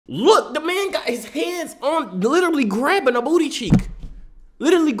Look, the man got his hands on literally grabbing a booty cheek.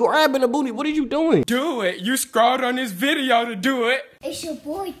 Literally grabbing a booty. What are you doing? Do it. You scrolled on this video to do it. It's your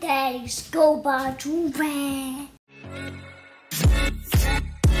boy Daddy's Go by Joovier.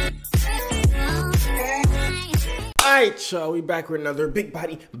 Alright, y'all, we back with another big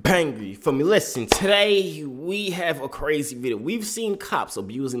body banger. You feel me? Listen, today we have a crazy video. We've seen cops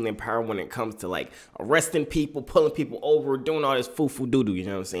abusing their power when it comes to like arresting people, pulling people over, doing all this foo-foo doo-doo, you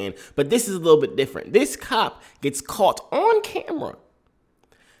know what I'm saying? But this is a little bit different. This cop gets caught on camera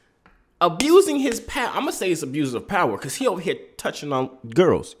abusing his power. I'm gonna say it's abuse of power because he over here touching on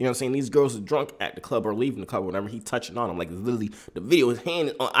girls. You know what I'm saying? These girls are drunk at the club or leaving the club or whatever. He touching on them. Like, it's literally the video. His hand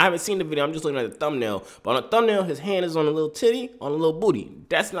is on, I haven't seen the video. I'm just looking at the thumbnail. But on the thumbnail, his hand is on a little titty, on a little booty.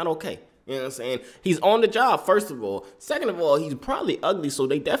 That's not okay. You know what I'm saying? He's on the job, first of all. Second of all, he's probably ugly, so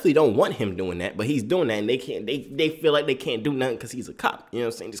they definitely don't want him doing that. But he's doing that, and they can't. They feel like they can't do nothing because he's a cop. You know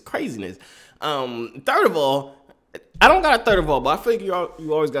what I'm saying? Just craziness. Third of all, I don't got a third of all, but I feel like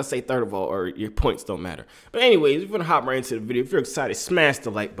you always gotta say third of all or your points don't matter. But anyways, we're gonna hop right into the video. If you're excited, smash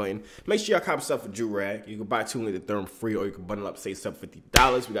the like button. Make sure y'all cop yourself a Joovier. You can buy 2 and get the third free, or you can bundle up, save yourself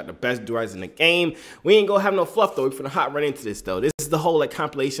 $50. We got the best Joovieres in the game. We ain't gonna have no fluff though. We're gonna hop right into this though. This is the whole like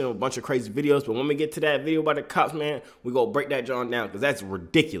compilation of a bunch of crazy videos. But when we get to that video about the cops, man, we gonna break that John down because that's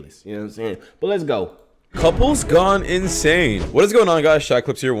ridiculous. You know what I'm saying? But let's go. Couples gone insane. What is going on, guys? Shot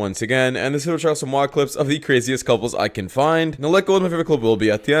Clips here once again, and this is will some more clips of the craziest couples I can find. Now, let go of my favorite clip will be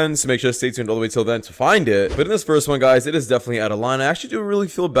at the end, so make sure to stay tuned all the way till then to find it. But in this first one, guys, it is definitely out of line. I actually do really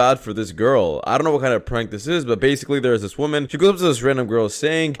feel bad for this girl. I don't know what kind of prank this is, but basically there's this woman. She goes up to this random girl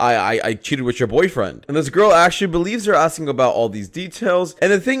saying, I cheated with your boyfriend. And this girl actually believes her, asking about all these details.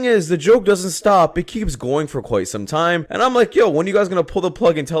 And the thing is, the joke doesn't stop. It keeps going for quite some time. And I'm like, yo, when are you guys gonna pull the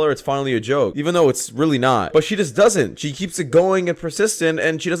plug and tell her it's finally a joke? Even though it's really not. But she just doesn't. She keeps it going and persistent,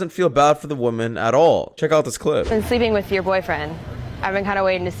 and she doesn't feel bad for the woman at all. Check out this clip. I've been sleeping with your boyfriend. I've been kind of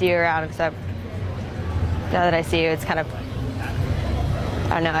waiting to see you around, except now that I see you, it's kind of,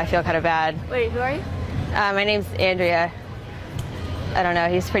 I don't know, I feel kind of bad. Wait, who are you? My name's Andrea. I don't know,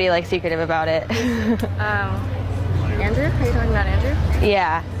 he's pretty like secretive about it. Andrew? Are you talking about Andrew?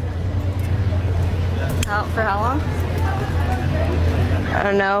 Yeah. For how long? I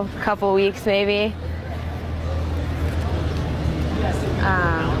don't know, a couple weeks maybe.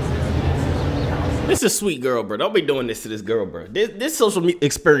 This is a sweet girl, bro. Don't be doing this to this girl, bro. This social media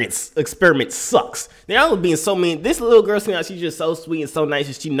experiment sucks. They all being so mean. This little girl seems like she's just so sweet and so nice,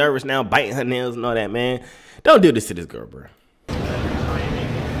 and she's nervous now, biting her nails and all that, man. Don't do this to this girl, bro.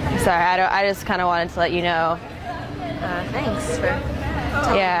 Sorry, I just kind of wanted to let you know. Thanks for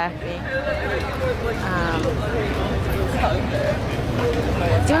Yeah.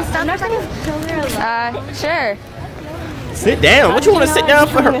 Do you want to stop for a second? Sure. Sit down. What you want to sit down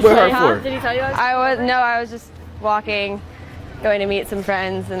for her, with her for? Did he tell you I was just walking, going to meet some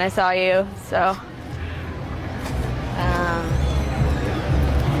friends, and I saw you, so.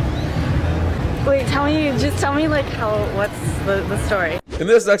 Wait, just tell me like what's the story? In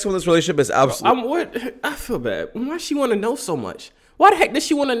this next one, this relationship is absolutely. I feel bad. Why does she want to know so much? Why the heck does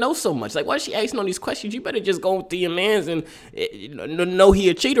she want to know so much? Like, why is she asking all these questions? You better just go through your mans and know he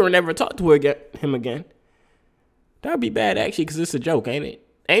a cheater and never talk to him again. That would be bad, actually, because it's a joke, ain't it?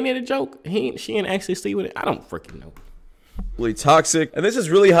 Ain't it a joke? She ain't actually sleep with it? I don't freaking know. Toxic, and this is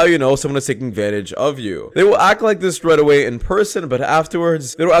really how you know someone is taking advantage of you. They will act like this right away in person, but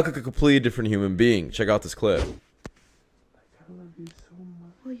afterwards, they will act like a completely different human being. Check out this clip. I love you so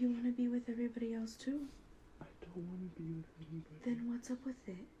much. Well, you want to be with everybody else, too? I don't want to be with anybody. Then what's up with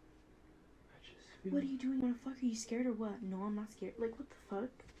it? I just feel What are you doing? You want to fuck? Are you scared or what? No, I'm not scared. Like, what the fuck?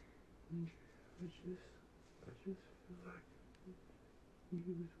 I just feel like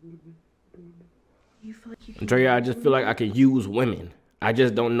use women. You feel like you can... Andrea, I just feel like I can use women. I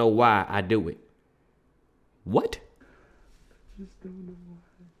just don't know why I do it. What? I just don't know why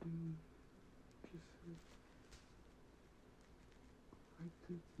I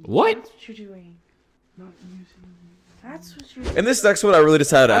do it. What? That's what you're doing. Not using me. That's what you're doing. In this next one, I really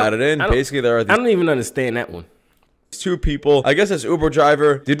decided to add it in. Basically, there are these I don't even understand that one. two people. I guess this Uber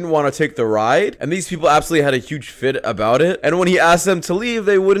driver didn't want to take the ride, and these people absolutely had a huge fit about it. And when he asked them to leave,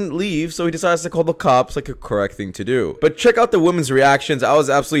 they wouldn't leave, so he decides to call the cops, like a correct thing to do. But check out the women's reactions. I was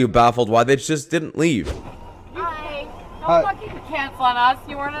absolutely baffled why they just didn't leave. Hi. Don't fucking cancel on us.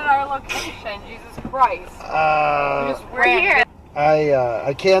 You weren't at our location. Jesus Christ. We're here.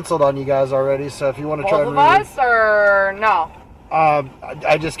 I canceled on you guys already, so if you want to try Both of us or no?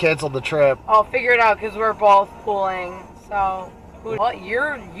 I just canceled the trip. I'll figure it out because we're both pooling. So, well,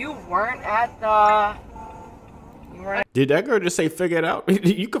 you weren't at the Did that girl just say figure it out?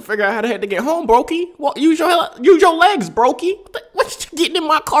 You can figure out how the heck to get home, brokey. Well, use your legs, brokey. What you getting in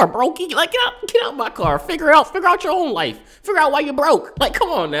my car, brokey? Like get out my car. Figure out your own life. Figure out why you broke. Like come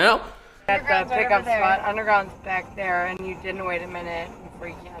on now. At the pickup spot, Underground's back there, and you didn't wait a minute before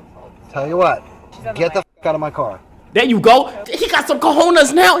you canceled. Tell you what, get the f out of my car. There you go. He got some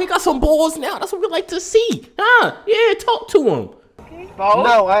cojones now. He got some balls now. That's what we like to see. Huh? Yeah, talk to him. Both?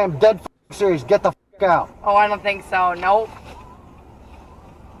 No, I am dead serious. Get the f out. Oh, I don't think so. Nope.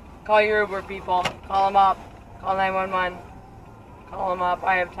 Call your Uber people. Call them up. Call 911. Call them up.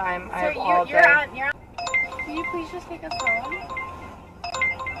 I have time. I have all day. Can you please just take us home?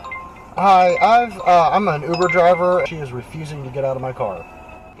 Hi, I'm an Uber driver. She is refusing to get out of my car.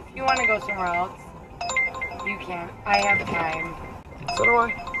 If you want to go somewhere else, you can. I have time. So do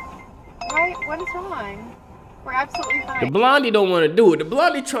I. Why? What is wrong? We're absolutely fine. The blondie don't want to do it. The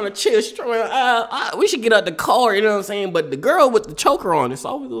blondie trying to chill. She's trying, we should get out the car, you know what I'm saying? But the girl with the choker on, it's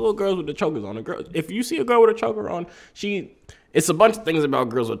always the little girls with the chokers on. The girl, if you see a girl with a choker on, it's a bunch of things about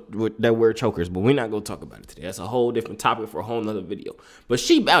girls that wear chokers, but we're not going to talk about it today. That's a whole different topic for a whole nother video. But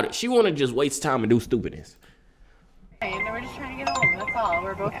she about it. She want to just waste time and do stupidness. And we're just trying to get home. That's all.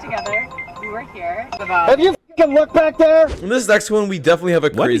 We're both together. We were here. Have you f***ing looked back there? In this next one, we definitely have a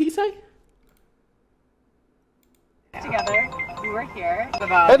What did crazy. he say? Together. We were here.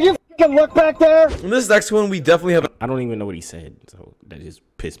 Have you f***ing looked back there? In this next one, we definitely have I don't even know what he said, so that just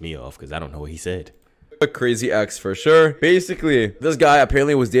pissed me off because I don't know what he said. a crazy ex for sure. Basically, this guy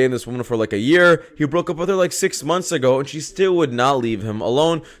apparently was dating this woman for like a year. He broke up with her like 6 months ago, and she still would not leave him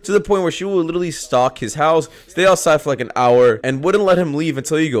alone, to the point where she would literally stalk his house, stay outside for like an hour, and wouldn't let him leave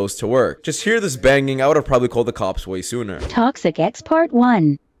until he goes to work. Just hear this banging, I would have probably called the cops way sooner. Toxic Ex Part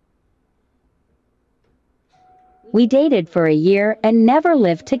 1. We dated for a year and never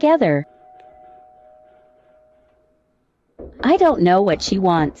lived together. I don't know what she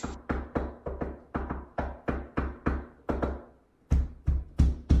wants.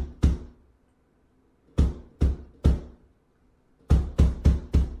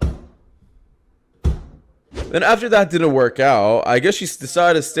 Then after that didn't work out, I guess she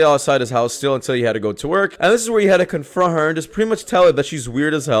decided to stay outside his house still until he had to go to work. And this is where he had to confront her and just pretty much tell her that she's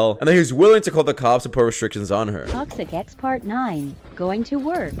weird as hell and that he's willing to call the cops and put restrictions on her. Toxic Ex Part 9. Going to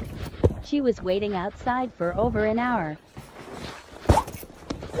work. She was waiting outside for over an hour.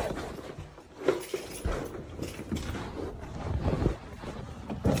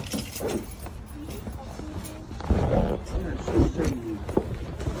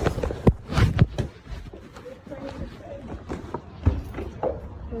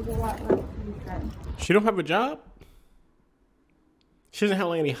 She don't have a job? She doesn't have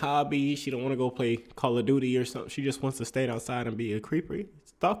like any hobbies. She don't want to go play Call of Duty or something. She just wants to stay outside and be a creeper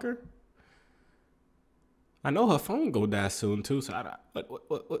stalker. I know her phone go die soon too. So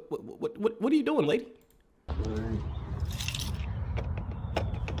what are you doing, lady?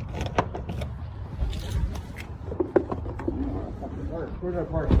 Where's our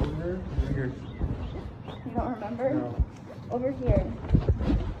park? Over there? Over here. You don't remember? No. Over here.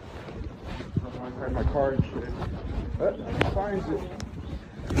 My car and shit. What finds it?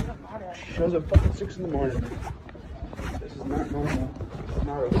 Shows up fucking 6 in the morning. This is not normal. It's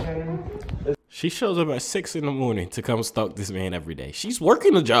not okay. She shows up at 6 in the morning to come stalk this man every day. She's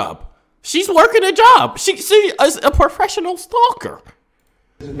working a job. She's working a job. She is a professional stalker.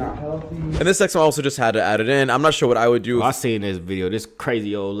 This is not healthy. And this next one also just had to add it in. I'm not sure what I would do. I seen this video. This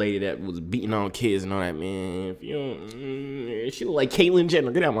crazy old lady that was beating on kids and all that, man. If you don't, she look like Caitlyn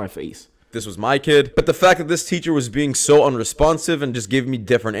Jenner. Get out of my face. This was my kid, but the fact that this teacher was being so unresponsive and just giving me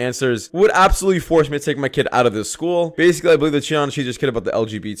different answers would absolutely force me to take my kid out of this school. Basically, I believe that she on teacher's kid about the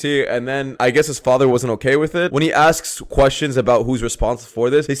LGBT, and then I guess his father wasn't okay with it. When he asks questions about who's responsible for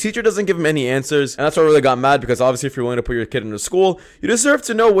this, his teacher doesn't give him any answers, and that's why I really got mad, because obviously if you're willing to put your kid into school, you deserve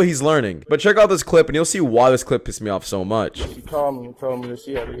to know what he's learning. But check out this clip and you'll see why this clip pissed me off so much. She called me and told me that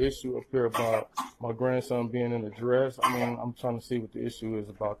she had an issue up here about my grandson being in a dress. I mean, I'm trying to see what the issue is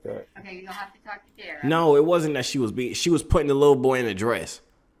about that. Okay, you'll have to talk to Dara. No, it wasn't that she was putting the little boy in a dress.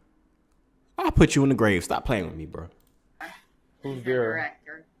 I'll put you in the grave. Stop playing with me, bro. Who's there?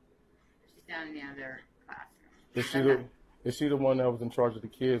 Director. She's down in the other classroom. Is she the one that was in charge of the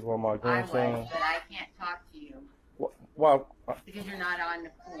kids while my grandson? I was, but I can't talk to you. Why? Because you're not on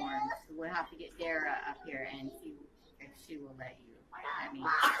the form. So we'll have to get Dara up here and see if she will let you. Let me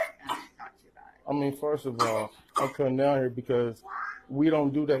talk to you about it. I mean, first of all, I'm coming down here because we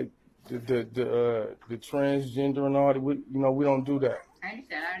don't do that. The transgender and all that. We don't do that. I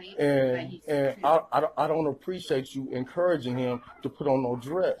understand. I don't need and I don't appreciate you encouraging him to put on no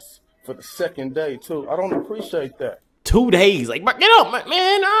dress. for the second day too. I don't appreciate that. 2 days, like, get up,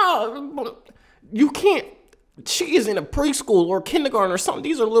 man. Oh, you can't. She is in a preschool or kindergarten or something.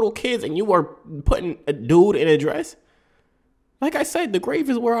 These are little kids, and you are putting a dude in a dress. Like I said, the grave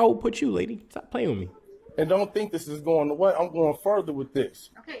is where I will put you, lady. Stop playing with me. And don't think this is going away. I'm going further with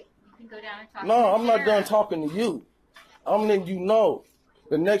this. Okay, you can go down and talk. No, I'm not done talking to you. I'm letting you know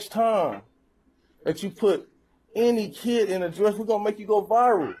the next time that you put any kid in a dress, we're gonna make you go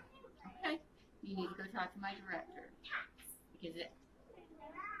viral. Okay, you need to go talk to my director because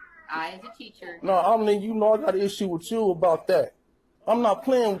I, as a teacher. No, I'm letting you know I got an issue with you about that. I'm not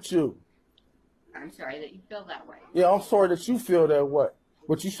playing with you. I'm sorry that you feel that way. Yeah, I'm sorry that you feel that way.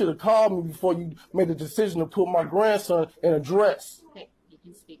 But you should have called me before you made the decision to put my grandson in a dress. Okay, you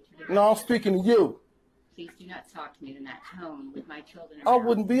can speak to the. No, I'm speaking to you. Please do not talk to me in that tone with my children. I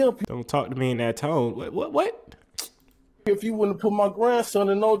wouldn't be up here. Don't talk to me in that tone. What? If you wouldn't put my grandson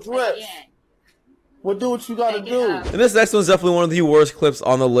in no dress. Well, do what you gotta do. And this next one's definitely one of the worst clips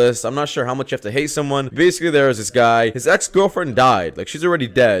on the list. I'm not sure how much you have to hate someone. Basically, there is this guy. His ex-girlfriend died. Like, she's already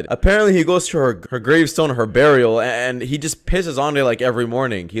dead. Apparently, he goes to her gravestone, her burial, and he just pisses on it like every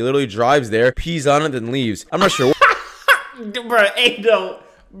morning. He literally drives there, pees on it, then leaves. I'm not sure. Bruh,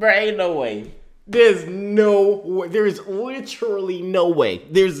 ain't no way. There's no way. There's literally no way.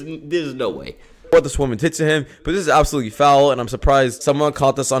 There's no way. What this woman did to him, but this is absolutely foul, and I'm surprised someone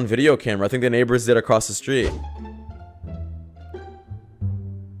caught this on video camera. I think the neighbors did across the street.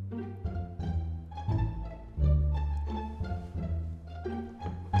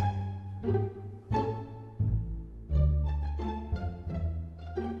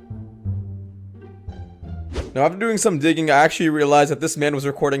 Now, after doing some digging, I actually realized that this man was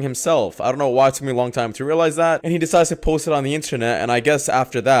recording himself. I don't know why it took me a long time to realize that, and he decides to post it on the internet, and I guess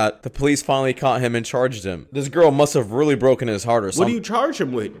after that, the police finally caught him and charged him. This girl must have really broken his heart or something. What do you charge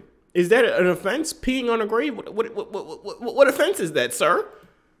him with? Is that an offense, peeing on a grave? What offense is that, sir?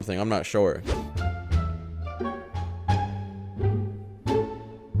 I'm not sure.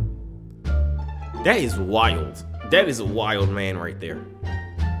 That is wild. That is a wild man right there.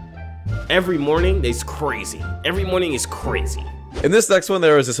 Every morning, it's crazy. Every morning is crazy. In this next one,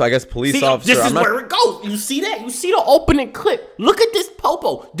 there was this, I guess, police officer. This is where it goes. You see that? You see the opening clip. Look at this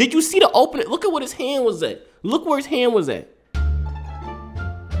popo. Did you see the opening? Look at what his hand was at. Look where his hand was at.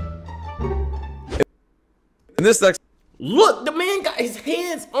 In this next... Look, the man got his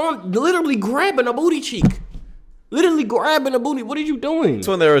hands on, literally grabbing a booty cheek. Literally grabbing a booty. What are you doing? This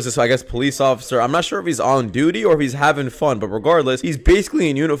one, there was this, I guess, police officer. I'm not sure if he's on duty or if he's having fun, but regardless, he's basically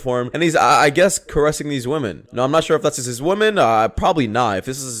in uniform, and he's, I guess, caressing these women. No, I'm not sure if that's just his woman. Probably not. If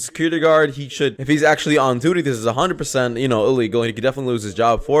this is a security guard, he should, if he's actually on duty, this is 100%, you know, illegal, and he could definitely lose his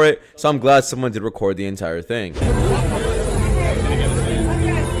job for it. So I'm glad someone did record the entire thing.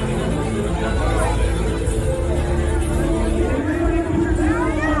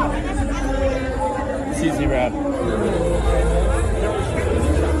 CZ rap.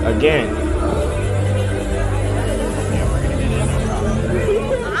 Again.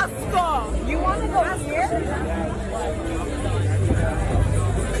 Oscar, you want to go here?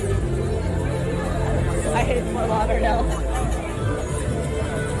 I hate Fort Lauderdale.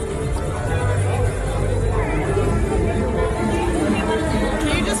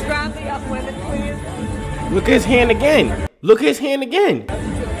 Can you just grab the up women, please? Look at his hand again. Look at his hand again.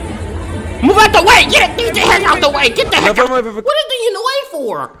 Move out the way! Get the heck out the way! Get the heck out! What are they in the way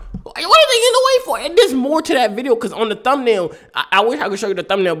for? What are they in the way for? And there's more to that video because on the thumbnail, I wish I could show you the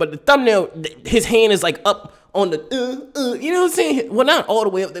thumbnail, but the thumbnail, his hand is like up on the, you know what I'm saying? Well, not all the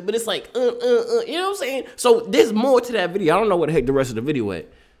way up there, but it's like, you know what I'm saying? So there's more to that video. I don't know what the heck the rest of the video at.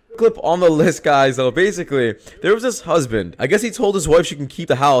 Clip on the list, guys. So basically, there was this husband. I guess he told his wife she can keep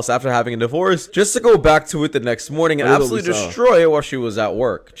the house after having a divorce just to go back to it the next morning and absolutely destroy it while she was at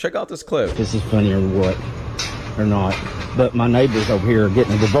work. Check out this clip. This is funny or what, or not, but my neighbors over here are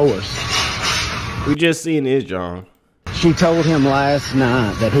getting a divorce. We just seen this, John. She told him last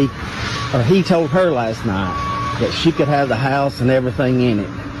night that he told her last night that she could have the house and everything in it.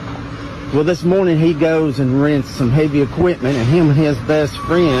 Well, this morning he goes and rents some heavy equipment, and him and his best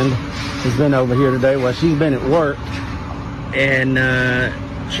friend has been over here today while she's been at work, and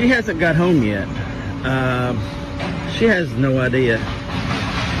she hasn't got home yet. She has no idea.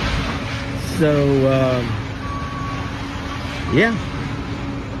 So, yeah.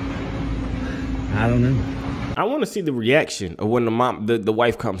 I don't know. I want to see the reaction of when the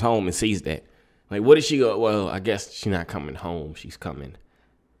wife comes home and sees that. Like, what did she go? Well, I guess she's not coming home. She's coming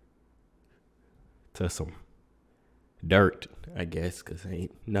to some dirt, I guess, because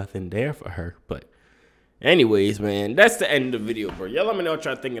ain't nothing there for her. But Anyways, man, that's the end of the video, bro. Y'all let me know what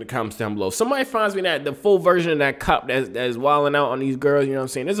y'all think in the comments down below. Somebody finds me the full version of that cop that's wilding out on these girls, you know what I'm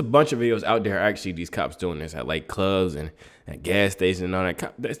saying? There's a bunch of videos out there, actually, these cops doing this at, like, clubs and at gas stations and all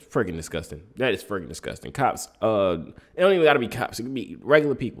that. That's freaking disgusting. That is freaking disgusting. Cops, it don't even gotta be cops. It could be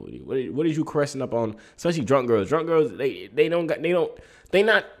regular people. What is you caressing up on, especially drunk girls? Drunk girls, they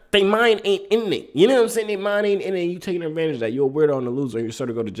mind ain't in it. You know what I'm saying? They mind ain't in it. You taking advantage of that. You're a weirdo and a loser and you're sure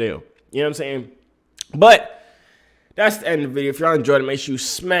to go to jail. You know what I'm saying? But that's the end of the video. If y'all enjoyed it, make sure you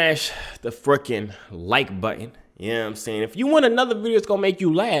smash the freaking like button. You know what I'm saying? If you want another video that's gonna make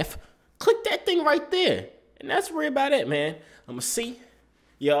you laugh, click that thing right there. And that's really about it, man. I'm gonna see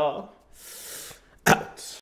y'all